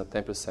 5% or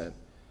 10%?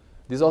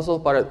 This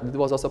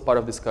was also part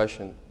of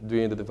discussion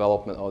during the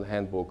development of the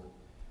handbook.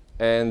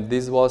 And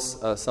this was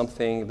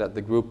something that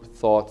the group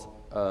thought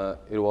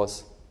it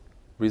was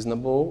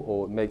reasonable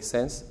or makes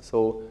sense.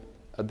 So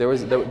there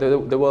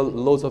were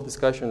loads of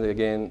discussion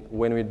again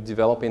when we're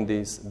developing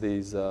these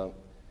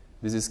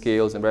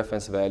scales and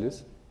reference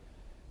values.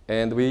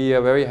 And we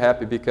are very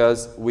happy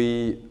because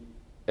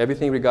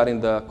everything regarding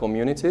the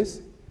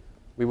communities,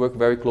 we work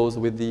very close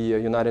with the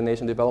United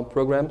Nations Development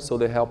Program, so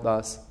they helped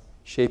us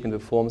shaping the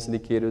performance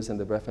indicators and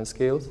the reference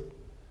scales.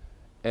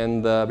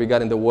 And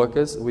regarding the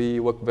workers, we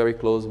work very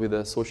close with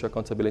the Social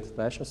Accountability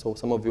International. So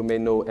some of you may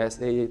know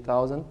SA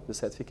 8000, the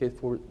Certificate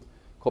for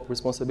Corporate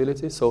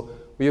Responsibility. So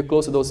we are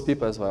close to those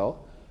people as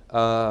well.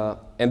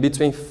 And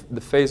between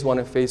the phase 1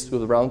 and phase 2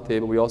 of the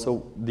roundtable, we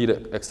also did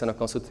an external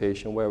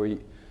consultation where we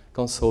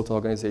consult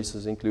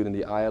organizations including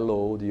the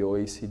ILO, the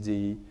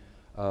OECD,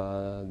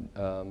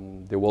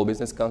 the World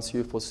Business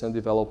Council for Sustainable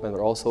Development,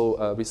 but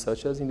also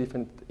researchers in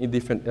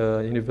different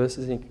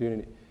universities,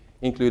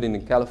 including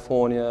in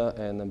California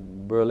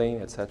and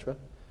Berlin, etc.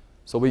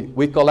 So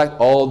we collect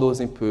all those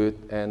input,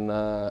 and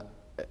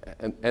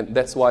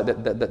that's why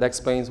that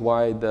explains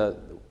why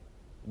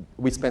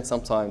we spent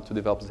some time to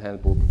develop this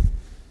handbook.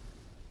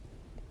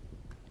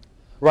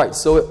 Right.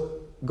 So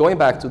going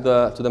back to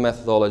the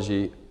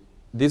methodology,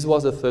 this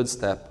was the third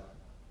step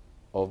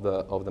of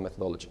the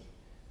methodology.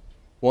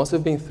 Once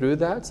you've been through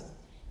that,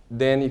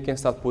 then you can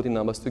start putting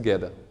numbers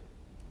together.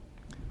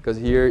 Because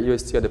here you're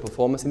still at the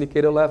performance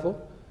indicator level,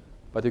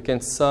 but you can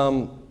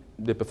sum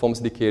the performance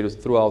indicators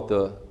throughout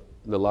the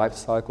life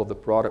cycle of the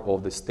product, or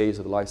the stage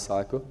of the life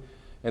cycle,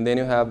 and then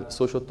you have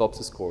social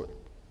tops score.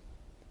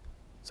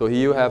 So here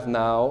you have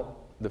now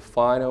the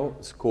final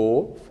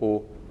score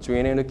for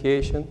training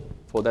education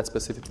for that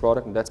specific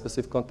product in that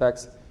specific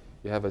context.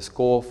 You have a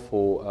score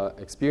for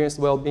experienced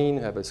well-being,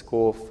 you have a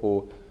score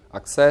for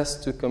access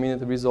to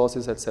community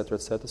resources, etc.,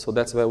 etc. So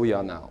that's where we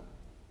are now.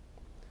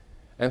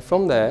 And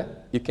from there,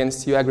 you can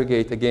still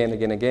aggregate again,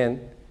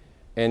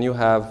 and you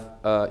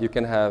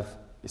can have,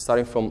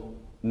 starting from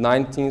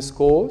 19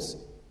 scores,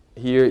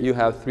 here you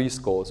have 3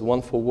 scores,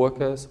 one for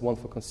workers, one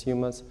for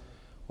consumers,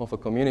 one for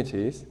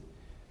communities,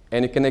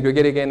 and you can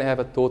aggregate again and have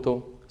a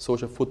total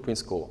social footprint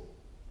score,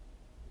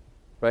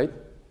 right?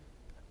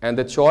 And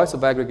the choice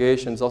of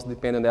aggregations also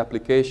depend on the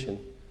application,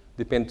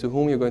 depend to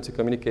whom you're going to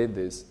communicate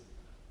this.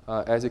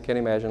 As you can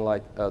imagine,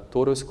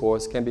 total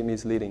scores can be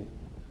misleading.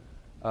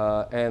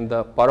 And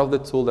part of the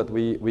tool that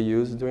we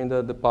use during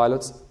the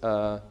pilots,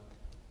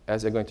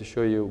 as I'm going to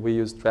show you, we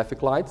use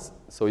traffic lights.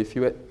 So if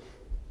you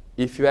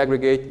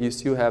aggregate, you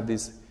still have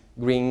these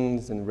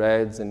greens and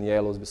reds and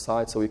yellows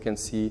beside, so you can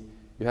see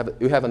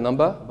you have a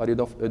number, but you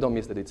don't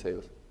miss the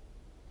details.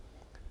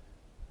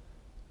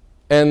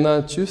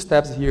 And 2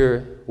 steps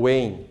here,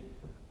 weighing.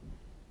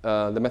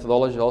 The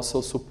methodology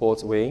also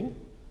supports weighing,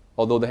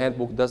 although the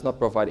handbook does not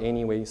provide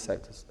any weighing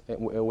factors.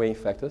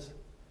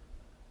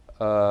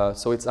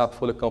 So it's up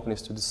for the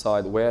companies to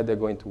decide where they're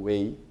going to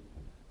weigh.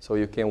 So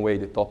you can weigh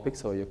the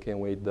topics, or you can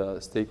weigh the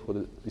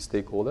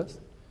stakeholders.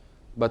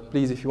 But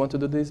please, if you want to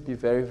do this, be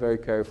very, very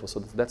careful. So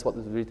that's what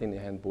is written in the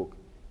handbook.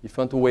 If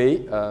you want to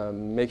weigh,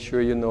 make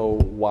sure you know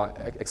why.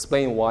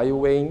 Explain why you're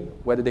weighing,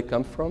 where did they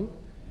come from.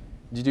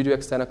 Did you do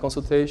external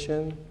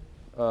consultation?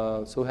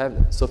 So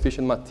have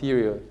sufficient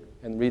material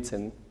and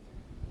written,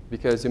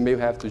 because you may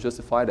have to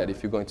justify that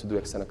if you're going to do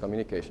external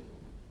communication.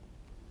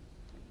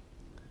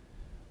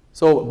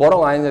 So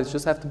bottom line is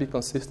just have to be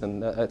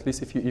consistent. At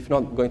least if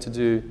you're not going to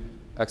do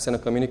external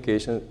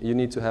communication, you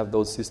need to have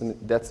that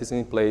system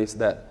in place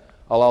that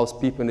allows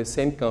people in the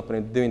same company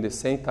doing the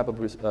same type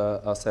of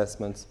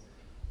assessments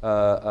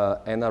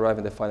and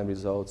arriving at the final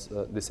results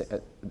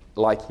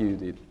like you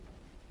did.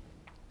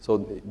 So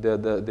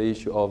the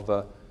issue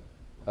of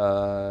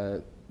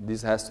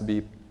this has to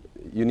be,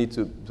 you need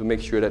to make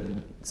sure that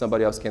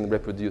somebody else can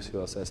reproduce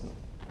your assessment.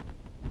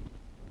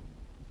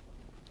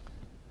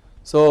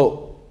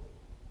 So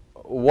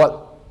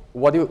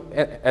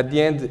at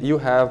the end, you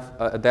have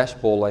a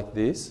dashboard like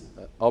this.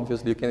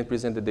 Obviously, you can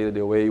present the data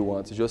the way you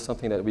want. It's just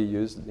something that we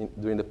used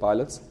during the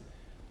pilots.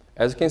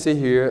 As you can see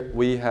here,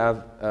 we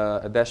have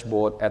a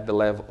dashboard at the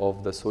level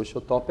of the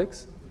social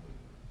topics.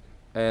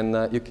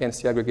 And you can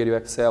see aggregate your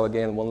Excel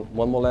again,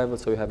 one more level,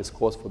 so you have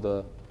scores for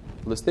the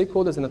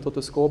stakeholders and a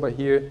total score. But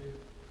here,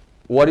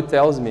 what it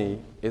tells me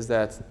is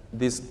that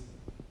these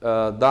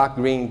dark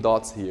green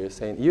dots here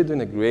saying you're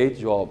doing a great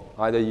job,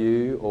 either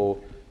you or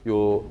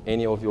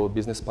any of your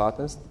business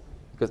partners,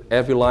 because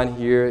every line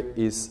here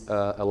is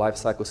a life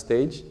cycle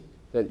stage.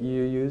 that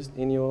you used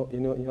in your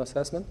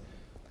assessment.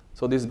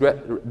 So these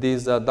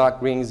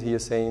dark rings here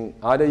saying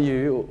either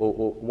you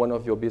or one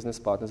of your business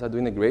partners are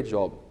doing a great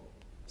job.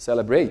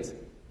 Celebrate,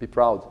 be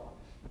proud.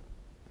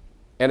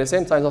 And at the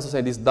same time, also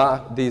say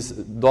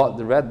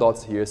the red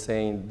dots here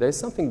saying there's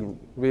something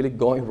really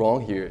going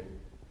wrong here.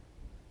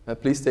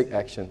 Please take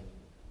action.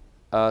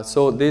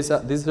 So this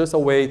is just a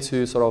way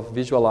to sort of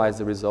visualize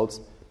the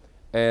results,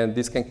 and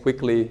this can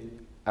quickly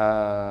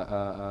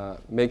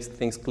make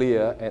things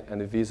clear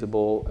and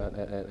visible,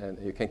 and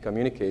you can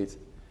communicate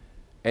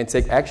and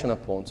take action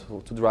upon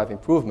to drive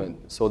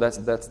improvement. So that's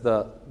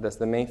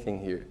the main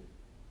thing here.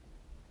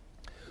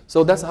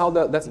 So that's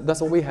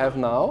what we have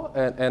now,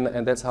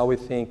 and that's how we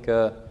think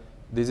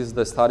this is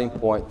the starting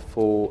point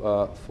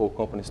for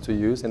companies to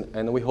use,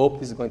 and we hope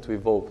this is going to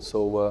evolve.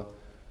 So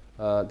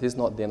this is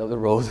not the end of the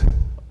road.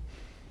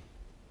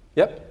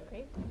 Yep.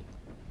 Great.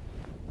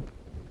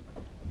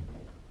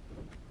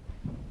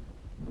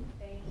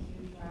 Thank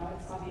you, Joao.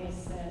 It's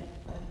obvious that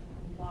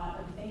a lot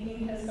of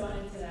thinking has gone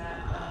into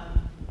that.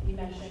 You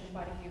mentioned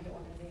quite a few of the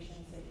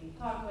organizations that you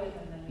talk with,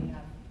 and then we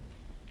have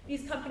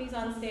these companies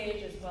on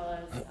stage, as well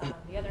as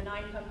the other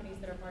 9 companies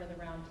that are part of the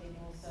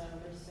roundtable. So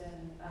there's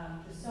been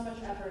just so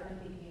much effort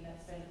and thinking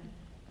that's been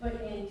put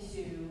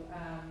into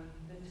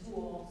the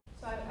tool.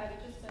 So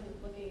I've just been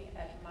looking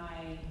at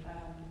my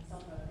cell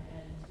phone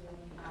and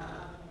doing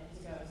a minute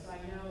to go. So I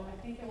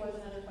think there was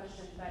another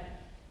question, but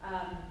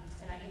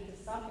and I hate to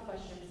stop the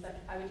questions,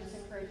 but I would just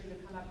encourage you to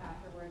come up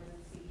afterwards and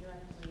speak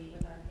directly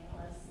with our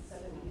panelists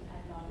so that we can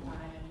end on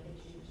time and get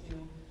you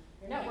to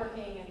your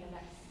networking and the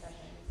next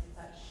sessions and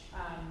such.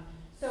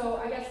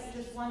 So I guess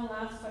just one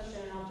last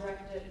question, and I'll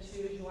direct it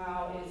to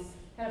Joao, is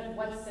kind of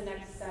what's the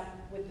next step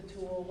with the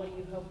tool? What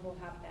do you hope will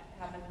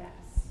happen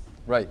next?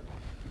 Right.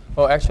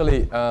 Well,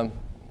 actually, our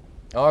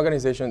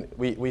organization,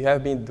 we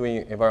have been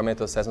doing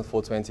environmental assessment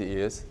for 20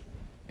 years,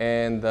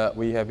 and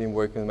we have been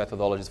working with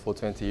methodologies for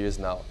 20 years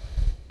now.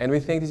 And we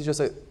think this is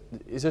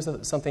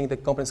just something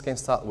that companies can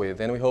start with,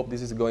 and we hope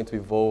this is going to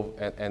evolve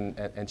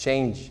and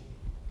change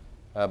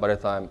by the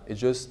time.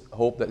 It's just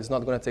hope that it's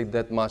not going to take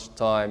that much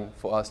time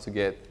for us to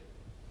get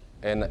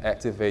and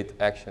activate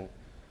action.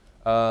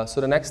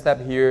 So the next step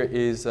here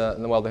is,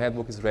 well, the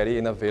handbook is ready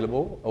and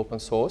available, open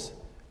source.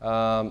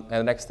 And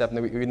the next step,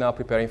 we're now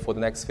preparing for the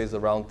next phase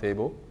of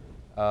roundtable.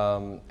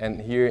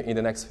 And here in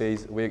the next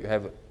phase, we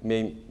have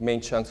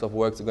main chunks of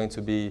work are going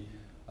to be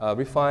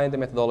refine the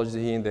methodology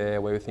here and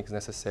there where we think is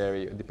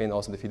necessary, depending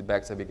also on the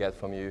feedbacks that we get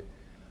from you.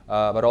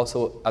 But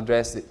also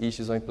address the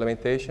issues of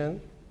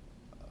implementation.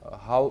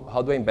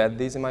 How do I embed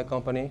this in my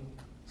company?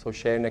 So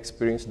sharing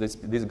experience,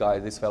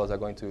 these fellows are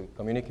going to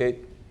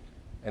communicate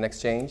and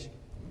exchange.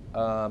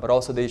 But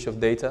also the issue of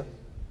data.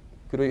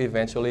 Could we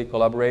eventually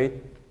collaborate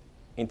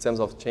in terms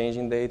of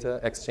changing data,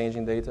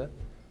 exchanging data?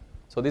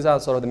 So these are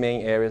sort of the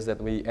main areas that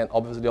and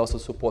obviously also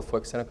support for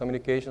external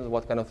communications,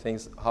 what kind of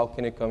things, how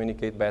can you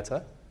communicate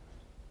better,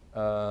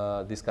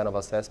 these kind of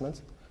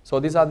assessments. So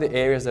these are the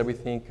areas that we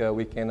think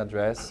we can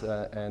address,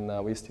 and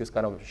we're still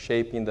kind of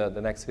shaping the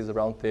next phase of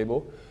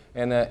roundtable.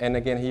 And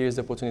again, here is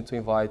the opportunity to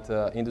invite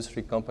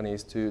industry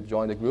companies to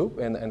join the group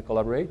and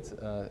collaborate.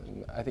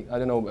 I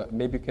don't know,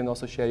 maybe you can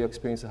also share your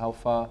experience. How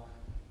far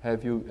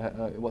have you,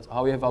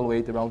 how you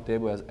evaluate the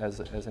roundtable as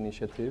an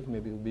initiative?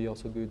 Maybe it would be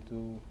also good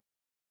to.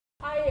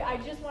 I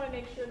just want to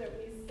make sure that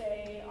we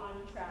stay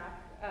on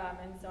track,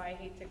 and so I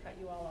hate to cut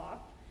you all off.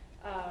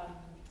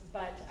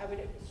 But I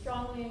would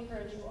strongly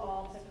encourage you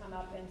all to come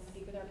up and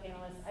speak with our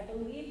panelists. I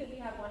believe that we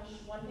have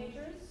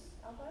one-pagers,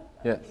 Alpha?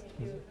 Yes.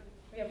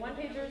 We have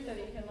one-pagers so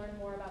that you can learn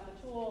more about the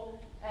tool,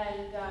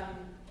 and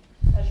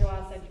as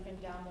Joao said, you can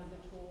download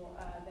the tool,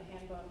 the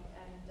handbook,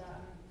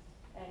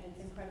 and it's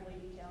incredibly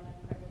detailed and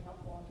incredibly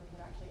helpful in terms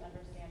of actually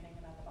understanding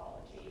the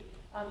methodology.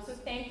 So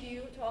thank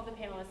you to all the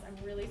panelists. I'm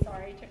really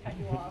sorry to cut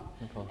you off.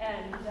 No problem.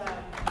 And